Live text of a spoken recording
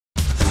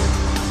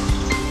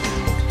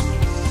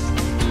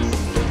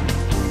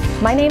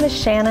My name is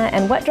Shanna,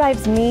 and what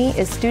drives me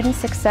is student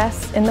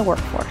success in the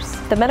workforce.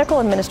 The Medical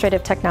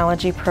Administrative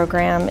Technology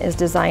program is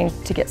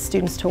designed to get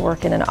students to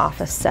work in an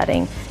office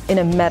setting in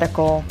a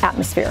medical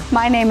atmosphere.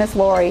 My name is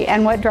Lori,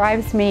 and what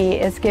drives me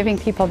is giving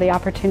people the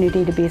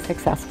opportunity to be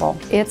successful.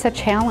 It's a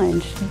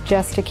challenge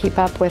just to keep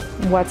up with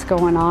what's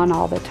going on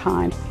all the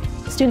time.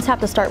 Students have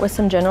to start with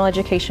some general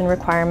education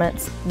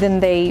requirements, then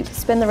they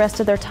spend the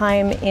rest of their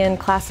time in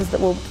classes that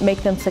will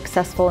make them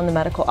successful in the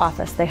medical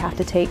office. They have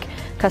to take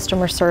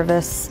customer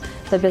service,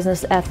 the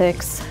business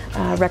ethics,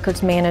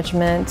 records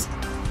management.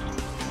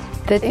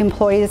 The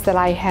employees that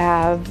I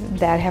have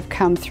that have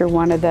come through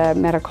one of the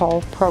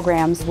medical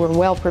programs were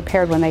well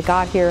prepared when they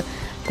got here.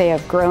 They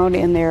have grown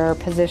in their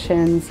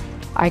positions.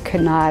 I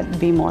could not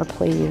be more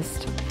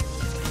pleased.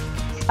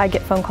 I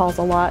get phone calls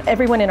a lot.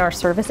 Everyone in our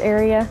service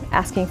area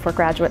asking for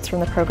graduates from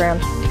the program.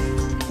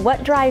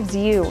 What drives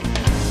you?